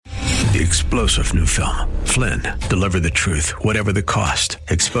the explosive new film, Flynn, deliver the truth, whatever the cost.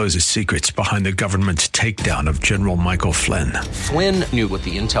 Exposes secrets behind the government's takedown of General Michael Flynn. Flynn knew what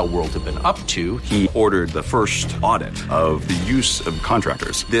the intel world had been up to. He ordered the first audit of the use of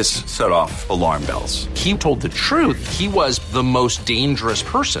contractors. This set off alarm bells. He told the truth. He was the most dangerous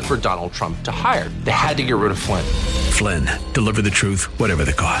person for Donald Trump to hire. They had to get rid of Flynn. Flynn, deliver the truth, whatever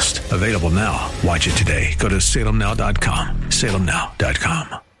the cost. Available now. Watch it today. Go to salemnow.com.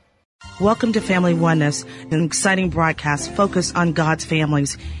 salemnow.com. Welcome to Family Oneness, an exciting broadcast focused on God's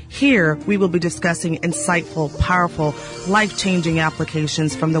families. Here, we will be discussing insightful, powerful, life-changing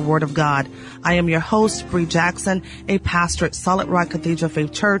applications from the Word of God. I am your host, Bree Jackson, a pastor at Solid Rock Cathedral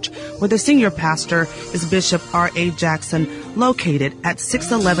Faith Church, where the senior pastor is Bishop R.A. Jackson, located at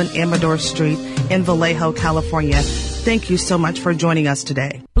 611 Amador Street in Vallejo, California. Thank you so much for joining us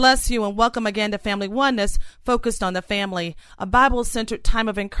today. Bless you and welcome again to Family Oneness, focused on the family, a Bible-centered time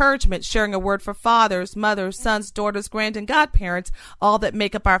of encouragement, sharing a word for fathers, mothers, sons, daughters, grand, and godparents, all that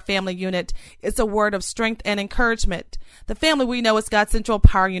make up our family unit. It's a word of strength and encouragement. The family we know is God's central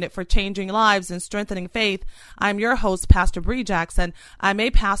power unit for changing lives and strengthening faith. I'm your host, Pastor Bree Jackson. I'm a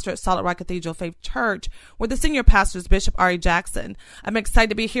pastor at Solid Rock Cathedral Faith Church, where the senior pastor is Bishop R.A. Jackson. I'm excited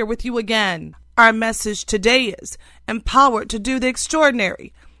to be here with you again. Our message today is empowered to do the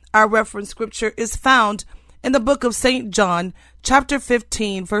extraordinary. Our reference scripture is found in the book of St. John, chapter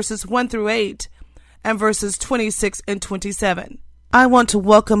 15, verses 1 through 8, and verses 26 and 27. I want to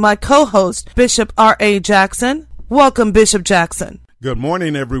welcome my co-host, Bishop R.A. Jackson. Welcome, Bishop Jackson. Good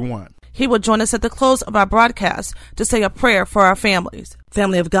morning, everyone. He will join us at the close of our broadcast to say a prayer for our families.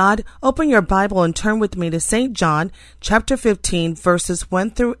 Family of God, open your Bible and turn with me to St. John, chapter 15, verses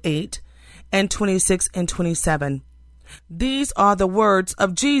 1 through 8, and 26 and 27. These are the words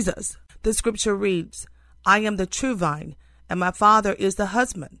of Jesus. The scripture reads, I am the true vine, and my Father is the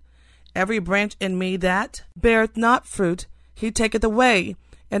husband. Every branch in me that beareth not fruit, he taketh away,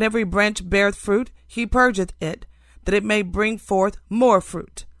 and every branch beareth fruit, he purgeth it, that it may bring forth more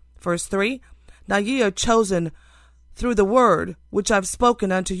fruit. Verse 3, Now ye are chosen through the word which I've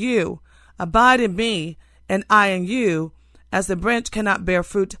spoken unto you. Abide in me, and I in you, as the branch cannot bear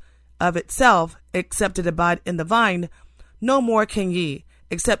fruit of itself, except it abide in the vine, no more can ye,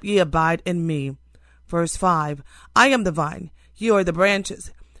 except ye abide in me. Verse 5, I am the vine, ye are the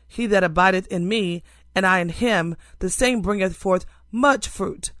branches. He that abideth in me, and I in him, the same bringeth forth much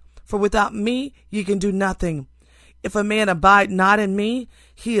fruit. For without me ye can do nothing. If a man abide not in me,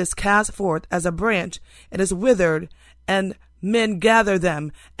 he is cast forth as a branch, and is withered, and men gather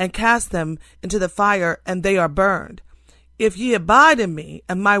them, and cast them into the fire, and they are burned. If ye abide in me,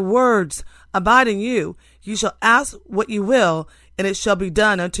 and my words abide in you, ye shall ask what ye will, and it shall be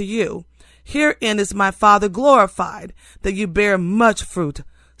done unto you. Herein is my Father glorified, that you bear much fruit.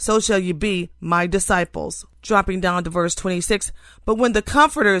 So shall ye be my disciples. Dropping down to verse 26, But when the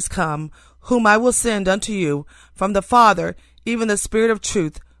Comforter is come, whom I will send unto you from the Father, even the Spirit of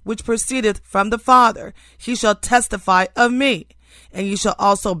truth, which proceedeth from the Father, he shall testify of me. And ye shall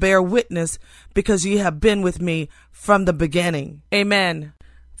also bear witness, because ye have been with me from the beginning. Amen.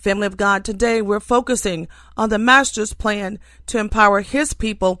 Family of God, today we're focusing on the Master's plan to empower his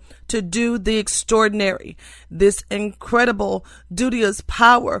people to do the extraordinary. This incredible duteous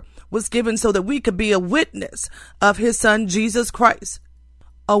power was given so that we could be a witness of his Son, Jesus Christ.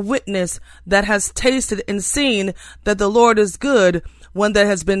 A witness that has tasted and seen that the Lord is good, one that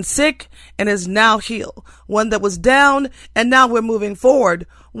has been sick and is now healed, one that was down and now we're moving forward,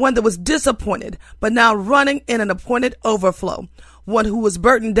 one that was disappointed but now running in an appointed overflow, one who was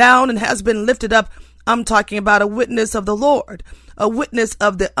burdened down and has been lifted up. I'm talking about a witness of the Lord, a witness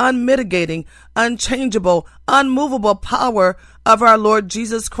of the unmitigating, unchangeable, unmovable power of our Lord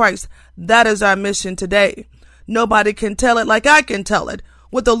Jesus Christ. That is our mission today. Nobody can tell it like I can tell it,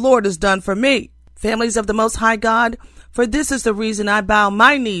 what the Lord has done for me. Families of the Most High God, for this is the reason I bow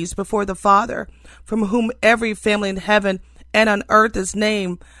my knees before the Father, from whom every family in heaven and on earth is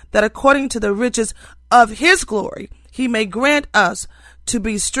named, that according to the riches of his glory, he may grant us to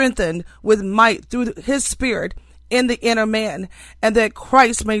be strengthened with might through his Spirit in the inner man, and that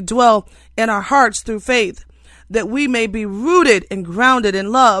Christ may dwell in our hearts through faith, that we may be rooted and grounded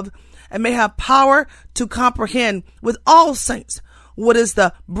in love, and may have power to comprehend with all saints what is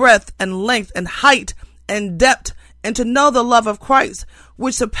the breadth and length and height and depth, and to know the love of Christ,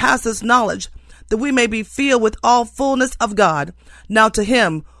 which surpasses knowledge, that we may be filled with all fullness of God. Now to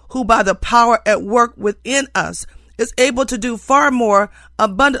him who by the power at work within us is able to do far more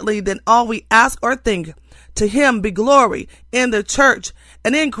abundantly than all we ask or think, to him be glory in the church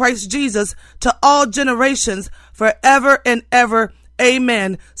and in Christ Jesus to all generations forever and ever.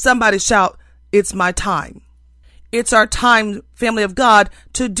 Amen. Somebody shout, it's my time. It's our time, family of God,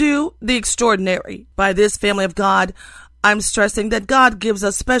 to do the extraordinary. By this, family of God, I'm stressing that God gives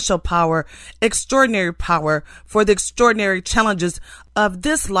us special power, extraordinary power for the extraordinary challenges of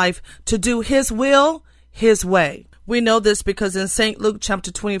this life to do His will, His way. We know this because in St. Luke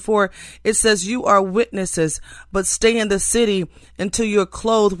chapter 24, it says, you are witnesses, but stay in the city until you're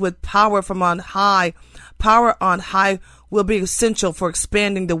clothed with power from on high. Power on high will be essential for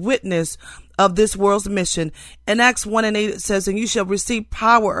expanding the witness of this world's mission. In Acts 1:8, it says, and you shall receive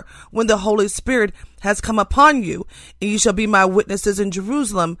power when the Holy Spirit has come upon you, and you shall be my witnesses in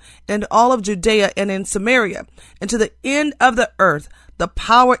Jerusalem and all of Judea and in Samaria and to the end of the earth. The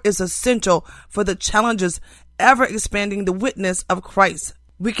power is essential for the challenges ever expanding the witness of Christ.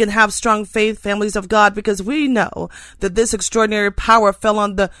 We can have strong faith, families of God, because we know that this extraordinary power fell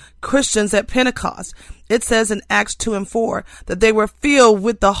on the Christians at Pentecost. It says in Acts 2:4 that they were filled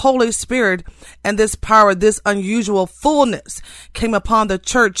with the Holy Spirit, and this power, this unusual fullness came upon the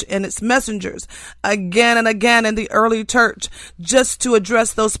church and its messengers again and again in the early church just to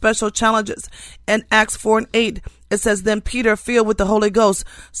address those special challenges. In Acts 4:8, it says, then Peter, filled with the Holy Ghost,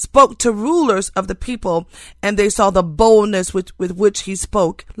 spoke to rulers of the people, and they saw the boldness with which he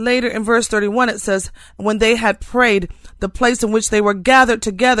spoke. Later in verse 31, it says, when they had prayed, the place in which they were gathered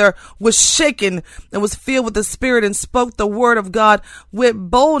together was shaken and was filled with the Spirit and spoke the word of God with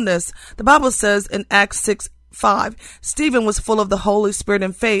boldness. The Bible says in Acts 6:5, Stephen was full of the Holy Spirit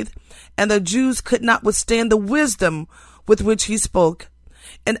and faith, and the Jews could not withstand the wisdom with which he spoke.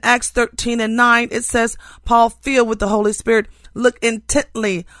 In Acts 13:9, it says, Paul, filled with the Holy Spirit, looked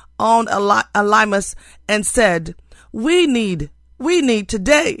intently on Elymas and said, we need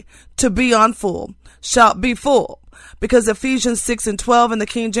today to be on full. Shout, be full. Because Ephesians 6:12 in the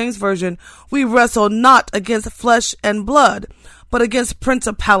King James Version, we wrestle not against flesh and blood, but against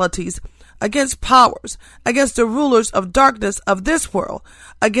principalities, against powers, against the rulers of darkness of this world,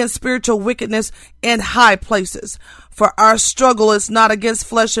 against spiritual wickedness in high places. For our struggle is not against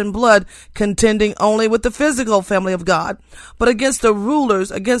flesh and blood, contending only with the physical family of God, but against the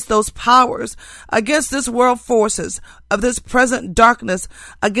rulers, against those powers, against this world forces of this present darkness,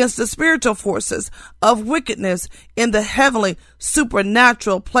 against the spiritual forces of wickedness in the heavenly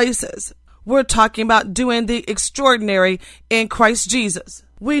supernatural places. We're talking about doing the extraordinary in Christ Jesus.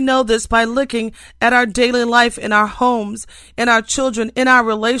 We know this by looking at our daily life in our homes, in our children, in our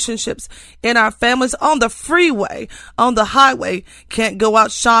relationships, in our families, on the freeway, on the highway. Can't go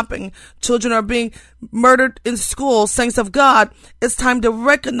out shopping. Children are being murdered in school. Saints of God, it's time to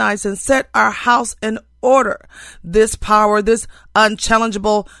recognize and set our house in order. This power, this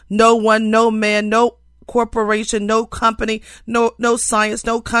unchallengeable, no one, no man, no corporation, no company, no science,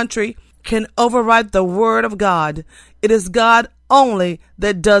 no country can override the word of God. It is God only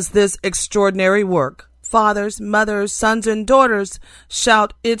that does this extraordinary work. Fathers, mothers, sons, and daughters,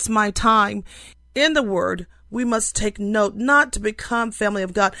 shout, it's my time. In the word, we must take note not to become, family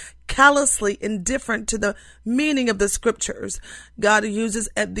of God, callously indifferent to the meaning of the scriptures. God uses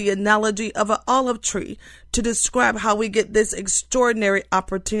the analogy of an olive tree to describe how we get this extraordinary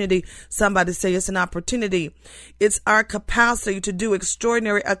opportunity. Somebody say it's an opportunity. It's our capacity to do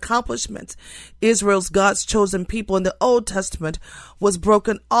extraordinary accomplishments. Israel's, God's chosen people in the Old Testament, was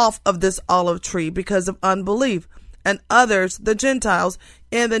broken off of this olive tree because of unbelief. And others, the Gentiles,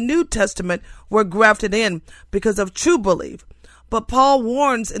 in the New Testament were grafted in because of true belief. But Paul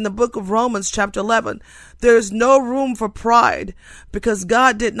warns in the book of Romans chapter 11, there is no room for pride because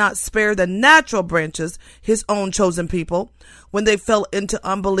God did not spare the natural branches, his own chosen people, when they fell into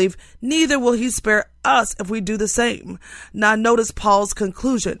unbelief. Neither will he spare us if we do the same. Now notice Paul's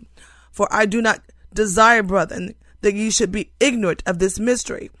conclusion. For I do not desire, brethren, that ye should be ignorant of this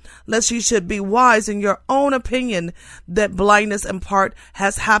mystery, lest ye should be wise in your own opinion, that blindness in part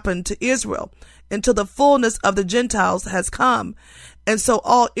has happened to Israel, until the fullness of the Gentiles has come. And so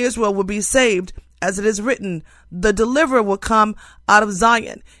all Israel will be saved, as it is written, the deliverer will come out of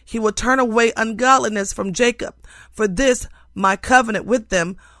Zion. He will turn away ungodliness from Jacob. For this my covenant with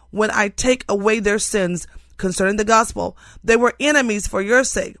them, when I take away their sins. Concerning the gospel, they were enemies for your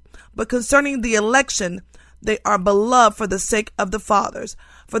sake. But concerning the election, they are beloved for the sake of the fathers.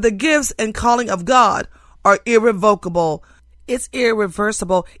 For the gifts and calling of God are irrevocable. It's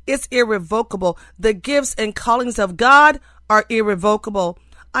irreversible. It's irrevocable. The gifts and callings of God are irrevocable.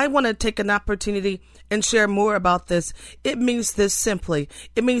 I want to take an opportunity and share more about this. It means this simply.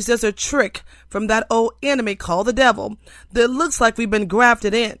 It means there's a trick from that old enemy called the devil that looks like we've been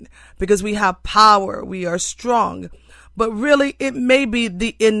grafted in because we have power, we are strong. But really, it may be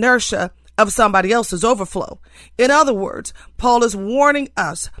the inertia of somebody else's overflow. In other words, Paul is warning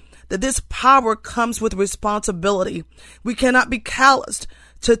us that this power comes with responsibility. We cannot be calloused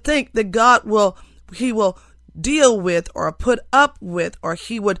to think that God will deal with or put up with, or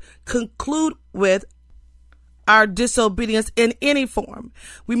he would conclude with our disobedience in any form.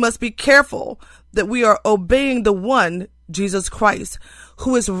 We must be careful that we are obeying the one, Jesus Christ,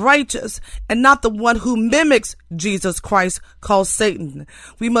 who is righteous, and not the one who mimics Jesus Christ, called Satan.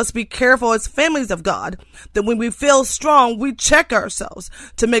 We must be careful as families of God that when we feel strong, we check ourselves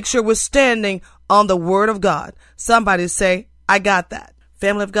to make sure we're standing on the word of God. Somebody say, I got that.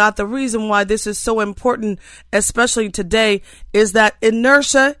 Family of God, the reason why this is so important, especially today, is that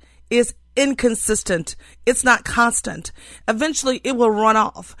inertia is inconsistent. It's not constant. Eventually it will run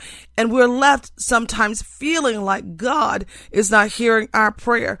off, and we're left sometimes feeling like God is not hearing our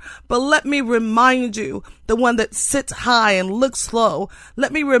prayer. But let me remind you, the one that sits high and looks low,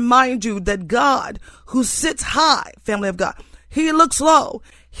 let me remind you that God, who sits high, family of God, he looks low.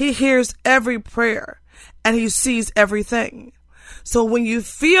 He hears every prayer and he sees everything. So when you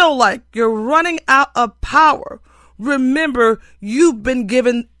feel like you're running out of power, remember, you've been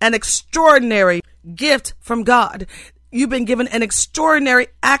given an extraordinary gift from God. You've been given an extraordinary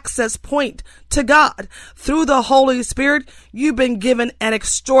access point to God. Through the Holy Spirit, you've been given an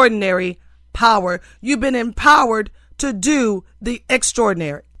extraordinary power. You've been empowered to do the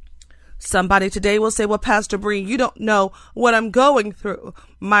extraordinary. Somebody today will say, well, Pastor Bree, you don't know what I'm going through.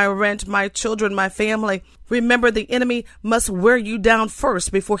 My rent, my children, my family. Remember, the enemy must wear you down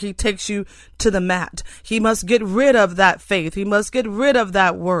first before he takes you to the mat. He must get rid of that faith. He must get rid of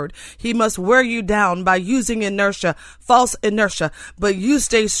that word. He must wear you down by using inertia, false inertia. But you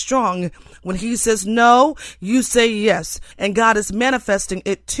stay strong. When he says no, you say yes. And God is manifesting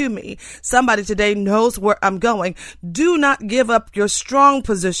it to me. Somebody today knows where I'm going. Do not give up your strong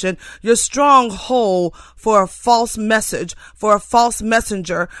position, your stronghold for a false message, for a false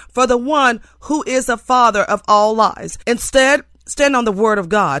messenger, for the one who is a father of all lies. Instead, stand on the word of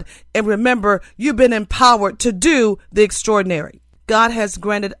God and remember, you've been empowered to do the extraordinary. God has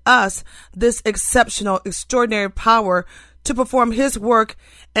granted us this exceptional, extraordinary power to perform his work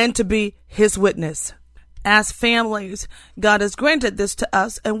and to be his witness. As families, God has granted this to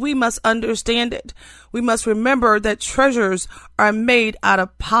us, and we must understand it. We must remember that treasures are made out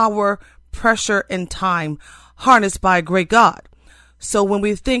of power, pressure, and time, harnessed by a great God. So when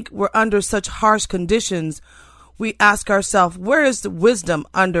we think we're under such harsh conditions, we ask ourselves, where is the wisdom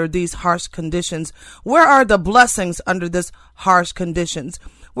under these harsh conditions? Where are the blessings under this harsh conditions?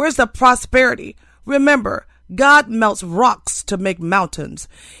 Where's the prosperity? Remember, God melts rocks to make mountains.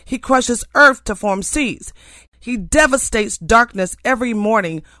 He crushes earth to form seas. He devastates darkness every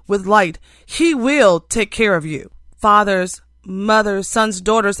morning with light. He will take care of you. Fathers, mothers, sons,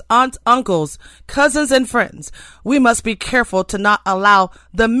 daughters, aunts, uncles, cousins, and friends, we must be careful to not allow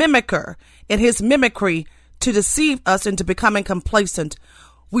the mimicker in his mimicry to deceive us into becoming complacent.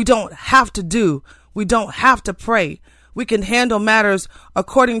 We don't have to do. We don't have to pray. We can handle matters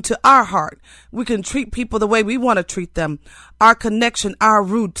according to our heart. We can treat people the way we want to treat them. Our connection, our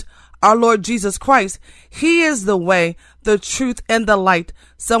root, our Lord Jesus Christ, he is the way, the truth, and the light.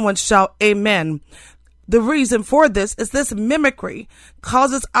 Someone shout amen. The reason for this is this mimicry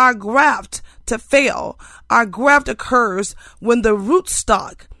causes our graft to fail. Our graft occurs when the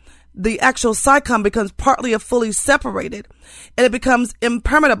rootstock, the actual cycon, becomes partly or fully separated, and it becomes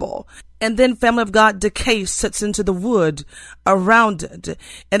impermeable. And then, family of God, decay sets into the wood around it,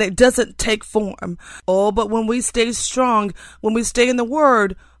 and it doesn't take form. Oh, but when we stay strong, when we stay in the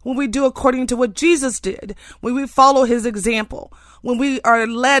word, when we do according to what Jesus did, when we follow his example, when we are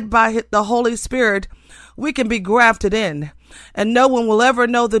led by the Holy Spirit, we can be grafted in, and no one will ever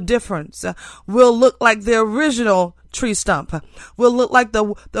know the difference. We'll look like the original tree stump. We'll look like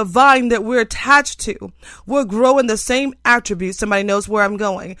the vine that we're attached to. We'll grow in the same attributes. Somebody knows where I'm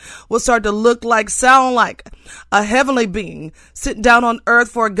going. We'll start to look like, sound like a heavenly being sitting down on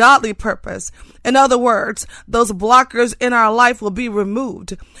earth for a godly purpose. In other words, those blockers in our life will be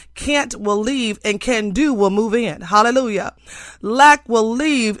removed. Can't will leave, and can do will move in. Hallelujah. Lack will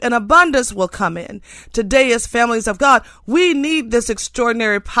leave and abundance will come in. Today, as families of God, we need this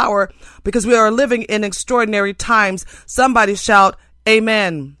extraordinary power because we are living in extraordinary times. Somebody shout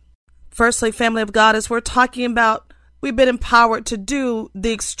amen. Firstly, family of God, as we're talking about, we've been empowered to do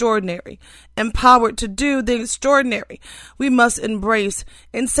the extraordinary. Empowered to do the extraordinary. We must embrace.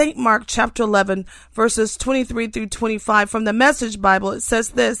 In St. Mark chapter 11, verses 23 through 25 from the Message Bible, it says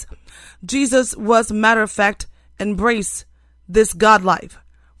this: Jesus was, matter of fact, embrace this God life.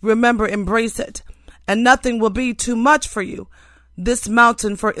 Remember, embrace it. And nothing will be too much for you. this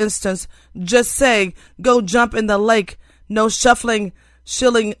mountain, for instance, just say, go jump in the lake. No shuffling,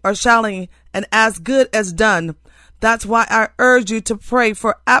 shilling, or shalling, and as good as done. That's why I urge you to pray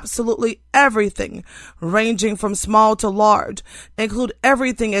for absolutely everything, ranging from small to large. Include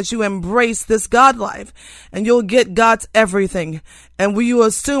everything as you embrace this God life, and you'll get God's everything. And when you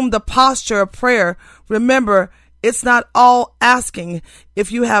assume the posture of prayer, remember, it's not all asking.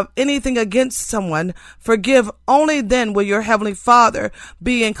 If you have anything against someone, forgive. Only then will your Heavenly Father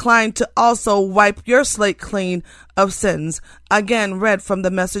be inclined to also wipe your slate clean of sins. Again, read from the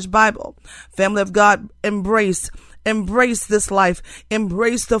Message Bible. Family of God, embrace this life.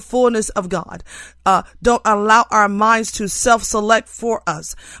 Embrace the fullness of God. Don't allow our minds to self-select for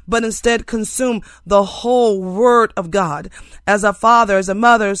us, but instead consume the whole Word of God. As a father, as a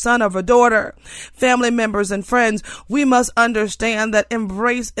mother, son, or a daughter, family members, and friends, we must understand that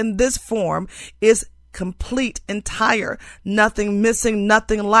embrace in this form is complete, entire, nothing missing,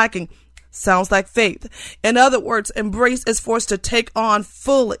 nothing lacking. Sounds like faith. In other words, embrace is forced to take on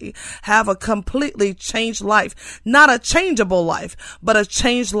fully, have a completely changed life, not a changeable life, but a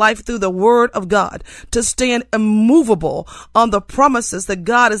changed life through the Word of God, to stand immovable on the promises that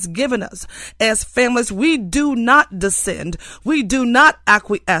God has given us. As families, we do not descend. We do not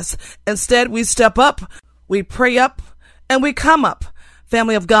acquiesce. Instead, we step up, we pray up, and we come up.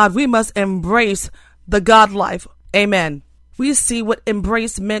 Family of God, we must embrace the God life. Amen. We see what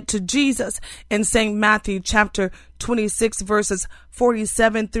embrace meant to Jesus in St. Matthew chapter 26 verses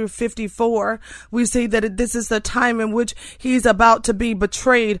 47 through 54. We see that this is the time in which he's about to be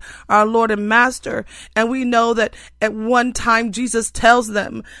betrayed, our Lord and Master. And we know that at one time Jesus tells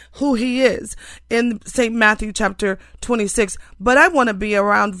them who he is in St. Matthew chapter 26. But I want to be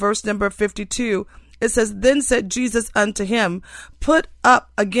around verse number 52. It says, Then said Jesus unto him, Put up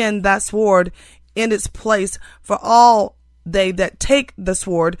again that sword in its place, for all they that take the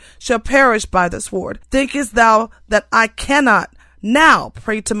sword shall perish by the sword. Thinkest thou that I cannot now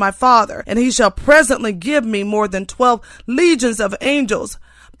pray to my Father, and he shall presently give me more than 12 legions of angels?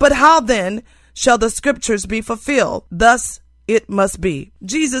 But how then shall the scriptures be fulfilled? Thus it must be.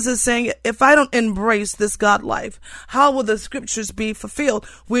 Jesus is saying, if I don't embrace this God life, how will the scriptures be fulfilled?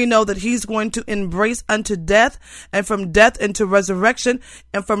 We know that he's going to embrace unto death, and from death into resurrection,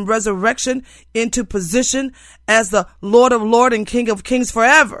 and from resurrection into position as the Lord of Lords and King of Kings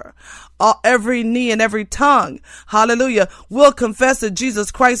forever. Every knee and every tongue, hallelujah, will confess that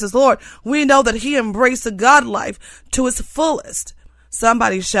Jesus Christ is Lord. We know that he embraced the God life to its fullest.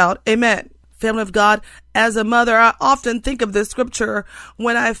 Somebody shout, amen. Family of God, as a mother, I often think of this scripture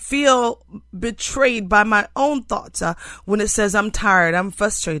when I feel betrayed by my own thoughts. When it says, I'm tired, I'm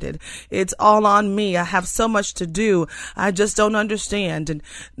frustrated, it's all on me, I have so much to do, I just don't understand. And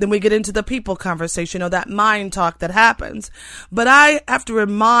then we get into the people conversation, that mind talk that happens. But I have to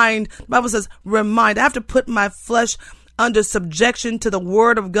the Bible says, I have to put my flesh under subjection to the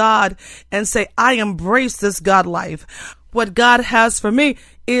Word of God and say, I embrace this God life. What God has for me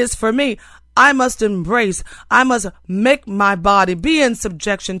is for me. I must embrace, I must make my body be in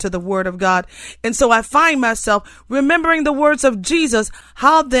subjection to the Word of God. And so I find myself remembering the words of Jesus.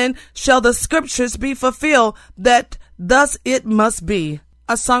 How then shall the scriptures be fulfilled, that thus it must be?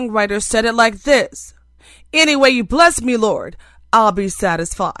 A songwriter said it like this: Anyway you bless me, Lord, I'll be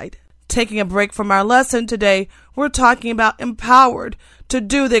satisfied. Taking a break from our lesson today, we're talking about empowered to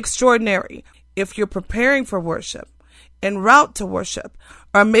do the extraordinary. If you're preparing for worship, en route to worship,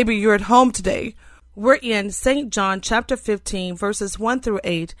 or maybe you're at home today, we're in St. John chapter 15, verses 1 through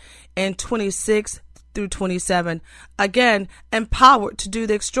 8 and 26 through 27. Again, empowered to do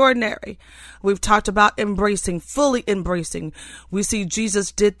the extraordinary. We've talked about embracing, fully embracing. We see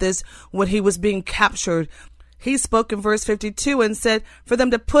Jesus did this when he was being captured. He spoke in verse 52 and said for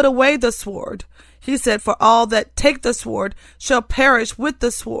them to put away the sword. He said, for all that take the sword shall perish with the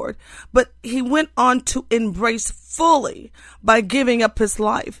sword. But he went on to embrace fully by giving up his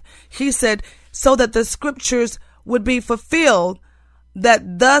life. He said, so that the scriptures would be fulfilled,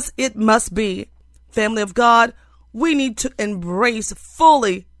 that thus it must be. Family of God, we need to embrace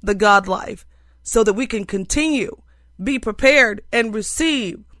fully the God life so that we can continue, be prepared, and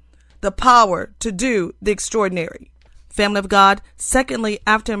receive the power to do the extraordinary. Family of God, secondly,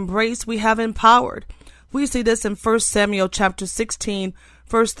 after embrace, we have empowered. We see this in 1 Samuel chapter 16,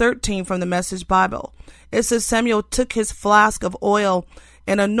 verse 13 from the Message Bible. It says, Samuel took his flask of oil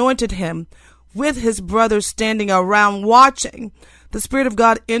and anointed him, with his brothers standing around watching. The Spirit of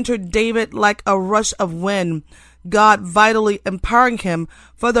God entered David like a rush of wind, God vitally empowering him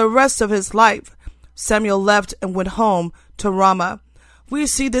for the rest of his life. Samuel left and went home to Ramah. We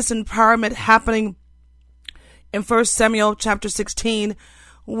see this empowerment happening In 1 Samuel chapter 16,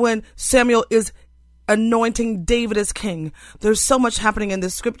 when Samuel is anointing David as king. There's so much happening in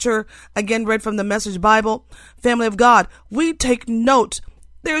this scripture. Again, read from the Message Bible. Family of God, we take note.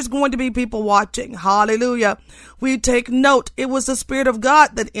 There's going to be people watching. Hallelujah. We take note. It was the Spirit of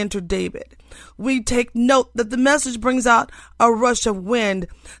God that entered David. We take note that the message brings out a rush of wind.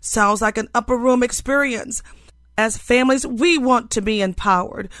 Sounds like an upper room experience. As families, we want to be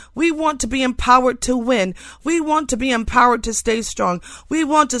empowered. We want to be empowered to win. We want to be empowered to stay strong. We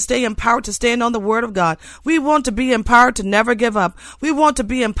want to stay empowered to stand on the word of God. We want to be empowered to never give up. We want to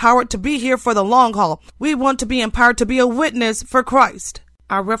be empowered to be here for the long haul. We want to be empowered to be a witness for Christ.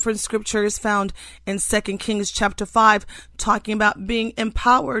 Our reference scripture is found in 2 Kings chapter 5, talking about being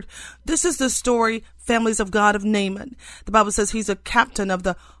empowered. This is the story, families of God, of Naaman. The Bible says he's a captain of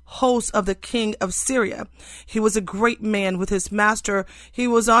the host of the king of Syria. He was a great man with his master. He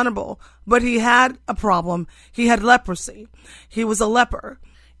was honorable, but he had a problem. He had leprosy. He was a leper.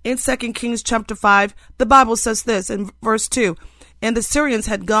 In 2 Kings chapter 5, the Bible says this in verse 2, and the Syrians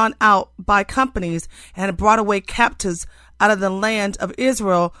had gone out by companies and had brought away captives out of the land of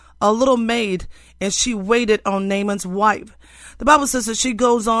Israel, a little maid, and she waited on Naaman's wife. The Bible says that she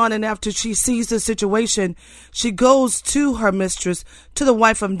goes on, and after she sees the situation, she goes to her mistress, to the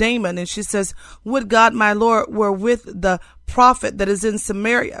wife of Naaman, and she says, would God my Lord were with the prophet that is in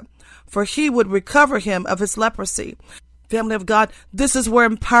Samaria, for he would recover him of his leprosy. Family of God, this is where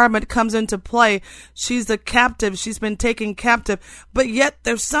empowerment comes into play. She's a captive. She's been taken captive, but yet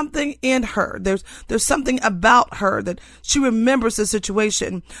there's something in her. There's something about her that she remembers the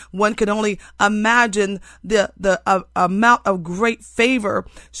situation. One can only imagine the amount of great favor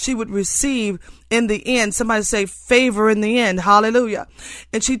she would receive in the end. Somebody say favor in the end. Hallelujah.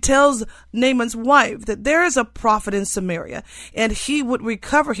 And she tells Naaman's wife that there is a prophet in Samaria and he would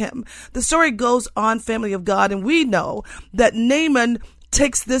recover him. The story goes on, family of God, and we know that Naaman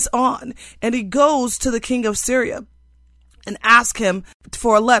takes this on and he goes to the king of Syria and ask him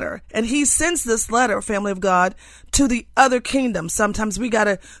for a letter. And he sends this letter, family of God, to the other kingdom. Sometimes we got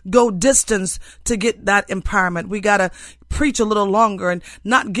to go distance to get that empowerment. We got to preach a little longer and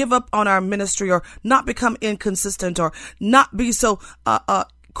not give up on our ministry, or not become inconsistent, or not be so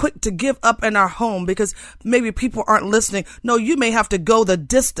quick to give up in our home because maybe people aren't listening. No, you may have to go the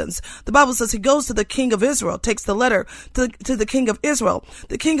distance. The Bible says he goes to the king of Israel, takes the letter to the king of Israel.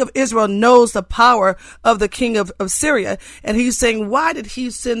 The king of Israel knows the power of the king of Syria, and he's saying, why did he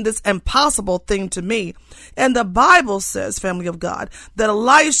send this impossible thing to me? And the Bible says, family of God, that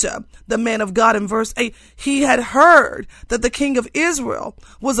Elisha, the man of God, in verse 8, he had heard that the king of Israel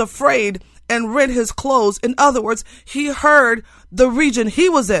was afraid and rent his clothes. In other words, he heard the region he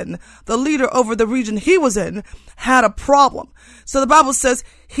was in, the leader over the region he was in, had a problem. So the Bible says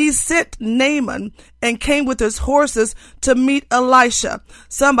he sent Naaman and came with his horses to meet Elisha.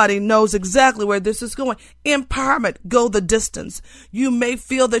 Somebody knows exactly where this is going. Empowerment, go the distance. You may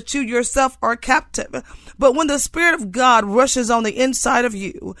feel that you yourself are captive, but when the Spirit of God rushes on the inside of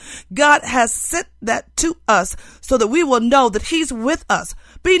you, God has sent that to us so that we will know that he's with us.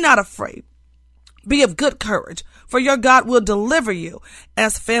 Be not afraid. Be of good courage, for your God will deliver you.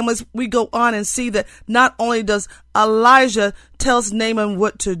 As families, we go on and see that not only does Elijah tells Naaman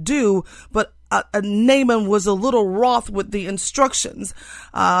what to do, but Naaman was a little wroth with the instructions.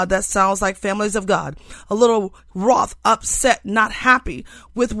 That sounds like families of God. A little wroth, upset, not happy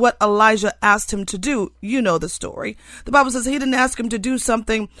with what Elijah asked him to do. You know the story. The Bible says he didn't ask him to do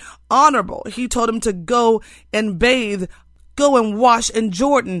something honorable. He told him to go and bathe, go and wash in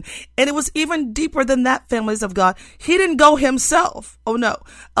Jordan. And it was even deeper than that, families of God. He didn't go himself. Oh no.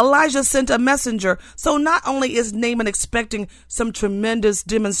 Elijah sent a messenger. So not only is Naaman expecting some tremendous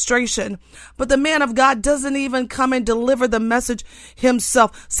demonstration, but the man of God doesn't even come and deliver the message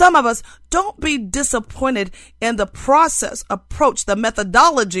himself. Some of us, don't be disappointed in the process, approach, the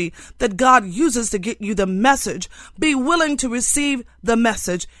methodology that God uses to get you the message. Be willing to receive the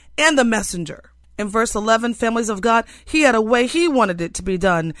message and the messenger. In verse 11, families of God, he had a way he wanted it to be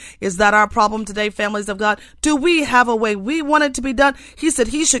done. Is that our problem today, families of God? Do we have a way we want it to be done? He said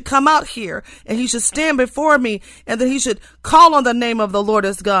he should come out here and he should stand before me, and then he should call on the name of the Lord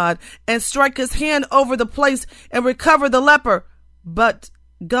as God and strike his hand over the place and recover the leper. But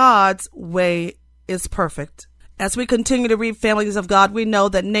God's way is perfect. As we continue to read, families of God, we know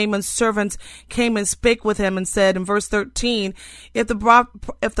that Naaman's servants came and spake with him and said in verse 13, if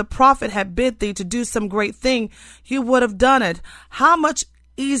the prophet had bid thee to do some great thing, you would have done it. How much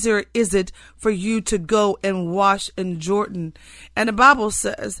easier is it for you to go and wash in Jordan? And the Bible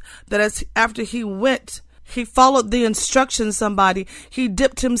says that after he went, He followed the instructions, somebody. He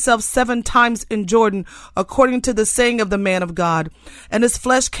dipped himself 7 times in Jordan, according to the saying of the man of God. And his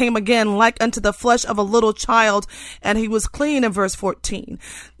flesh came again like unto the flesh of a little child, and he was clean in verse 14.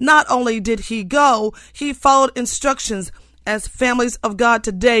 Not only did he go, he followed instructions as families of God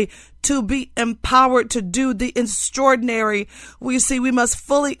today to be empowered to do the extraordinary. We see we must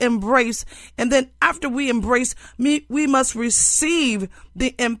fully embrace, and then after we embrace, we must receive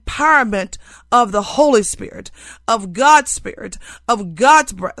the empowerment of the Holy Spirit, of God's Spirit, of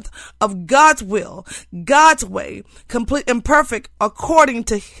God's breath, of God's will, God's way, complete and perfect according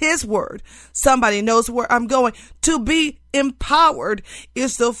to His word. Somebody knows where I'm going. To be empowered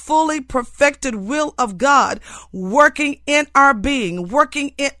is the fully perfected will of God working in our being,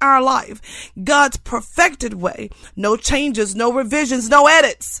 working in our life. God's perfected way. No changes, no revisions, no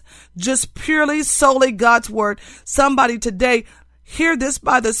edits. Just purely, solely God's word. Somebody today, hear this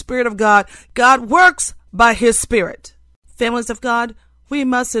by the Spirit of God. God works by His Spirit. Families of God, we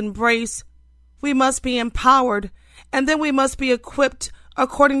must embrace, we must be empowered, and then we must be equipped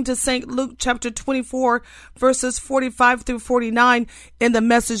according to St. Luke chapter 24, verses 45 through 49 in the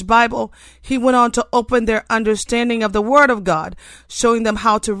Message Bible. He went on to open their understanding of the Word of God, showing them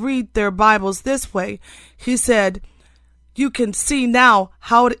how to read their Bibles this way. He said, "You can see now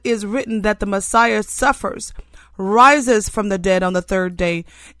how it is written that the Messiah suffers, rises from the dead on the 3rd day,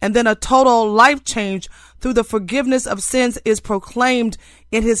 and then a total life change through the forgiveness of sins is proclaimed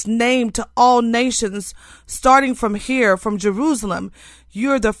in His name to all nations, starting from here, from Jerusalem.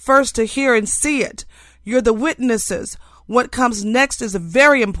 You're the first to hear and see it. You're the witnesses. What comes next is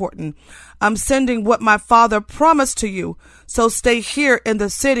very important. I'm sending what my Father promised to you, so stay here in the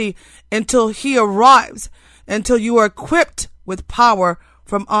city until He arrives, until you are equipped with power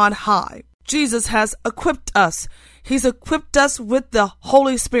from on high." Jesus has equipped us. He's equipped us with the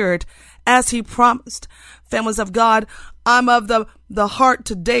Holy Spirit as He promised. Families of God, I'm of the heart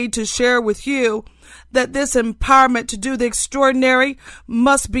today to share with you that this empowerment to do the extraordinary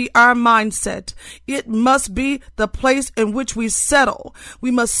must be our mindset. It must be the place in which we settle.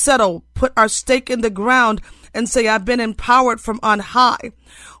 We must settle, put our stake in the ground and say, I've been empowered from on high.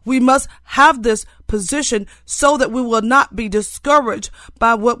 We must have this position so that we will not be discouraged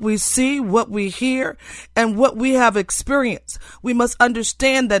by what we see, what we hear, and what we have experienced. We must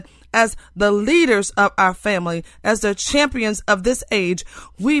understand that as the leaders of our family, as the champions of this age,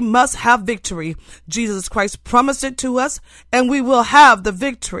 we must have victory. Jesus Christ promised it to us, and we will have the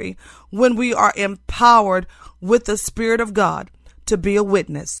victory when we are empowered with the Spirit of God to be a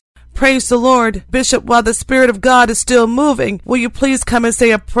witness. Praise the Lord. Bishop, while the Spirit of God is still moving, will you please come and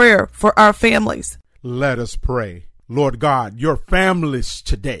say a prayer for our families? Let us pray. Lord God, your families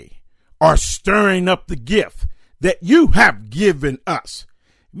today are stirring up the gift that you have given us,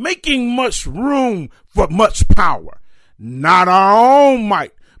 making much room for much power, not our own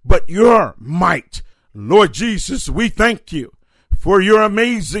might, but your might. Lord Jesus, we thank you for your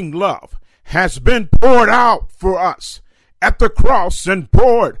amazing love has been poured out for us at the cross and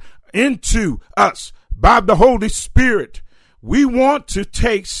poured into us by the Holy Spirit. We want to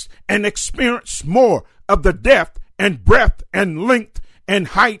taste and experience more of the depth and breadth and length and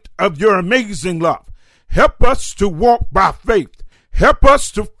height of your amazing love. Help us to walk by faith. Help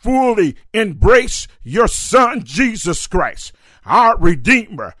us to fully embrace your Son, Jesus Christ, our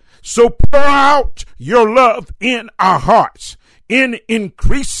Redeemer. So pour out your love in our hearts in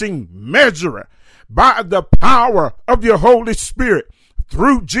increasing measure by the power of your Holy Spirit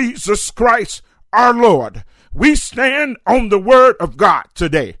through Jesus Christ, our Lord. We stand on the word of God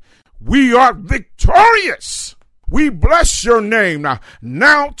today. We are victorious. We bless your name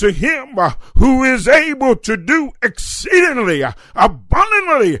now to him who is able to do exceedingly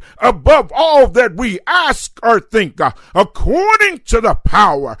abundantly above all that we ask or think, according to the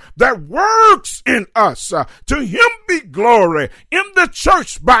power that works in us. To him be glory in the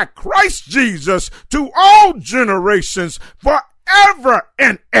church by Christ Jesus to all generations forever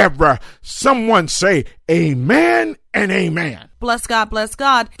and ever. Someone say amen and amen. Bless God, bless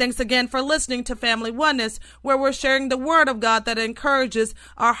God. Thanks again for listening to Family Oneness, where we're sharing the word of God that encourages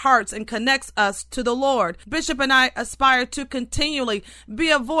our hearts and connects us to the Lord. Bishop and I aspire to continually be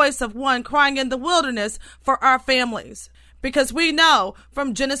a voice of one crying in the wilderness for our families. Because we know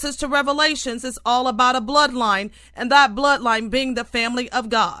from Genesis to Revelations, it's all about a bloodline, and that bloodline being the family of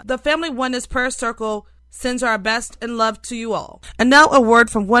God. The Family Oneness Prayer Circle sends our best and love to you all. And now a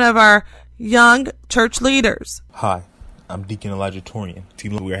word from one of our young church leaders. Hi, I'm Deacon Elijah Torian.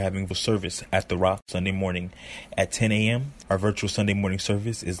 We are having a service at The Rock Sunday morning at 10 a.m. Our virtual Sunday morning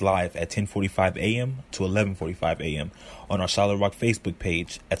service is live at 10:45 a.m. to 11:45 a.m. on our Solid Rock Facebook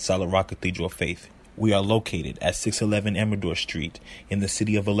page at Solid Rock Cathedral of Faith. We are located at 611 Amador Street in the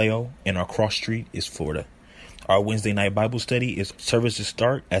city of Vallejo, and our cross street is Florida. Our Wednesday night Bible study services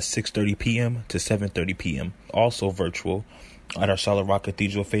start at 6:30 p.m. to 7:30 p.m., also virtual, at our Solid Rock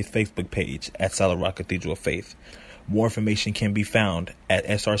Cathedral Faith Facebook page at Solid Rock Cathedral Faith. More information can be found at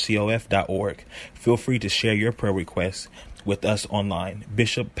srcof.org. Feel free to share your prayer requests with us online.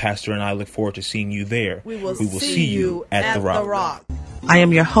 Bishop, Pastor, and I look forward to seeing you there. We will see you at the Rock. I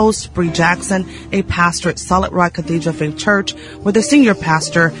am your host, Bree Jackson, a pastor at Solid Rock Cathedral Faith Church, where the senior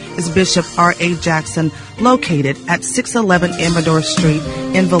pastor is Bishop R.A. Jackson, located at 611 Amador Street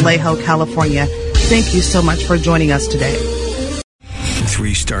in Vallejo, California. Thank you so much for joining us today.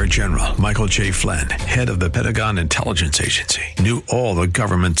 3-star General Michael J. Flynn, head of the Pentagon Intelligence Agency, knew all the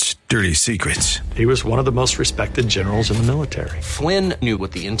government's dirty secrets. He was one of the most respected generals in the military. Flynn knew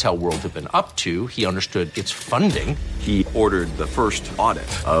what the intel world had been up to. He understood its funding. He ordered the first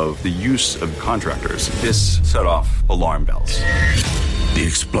audit of the use of contractors. This set off alarm bells. The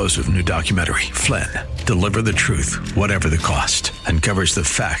explosive new documentary, Flynn, Deliver the Truth, Whatever the Cost, uncovers the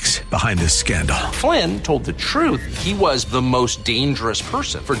facts behind this scandal. Flynn told the truth. He was the most dangerous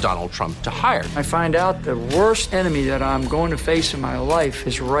person for Donald Trump to hire. I find out the worst enemy that I'm going to face in my life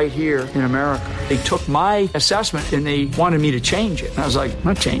is right here in America. They took my assessment and they wanted me to change it. And I was like, I'm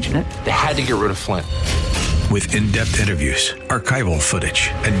not changing it. They had to get rid of Flynn. With in-depth interviews, archival footage,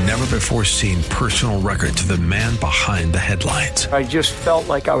 and never-before-seen personal records of the man behind the headlines. I just felt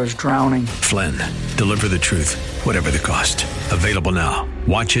like I was drowning. Flynn, Deliver the Truth, Whatever the Cost. Available now.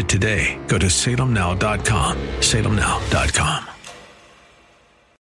 Watch it today. Go to salemnow.com. salemnow.com.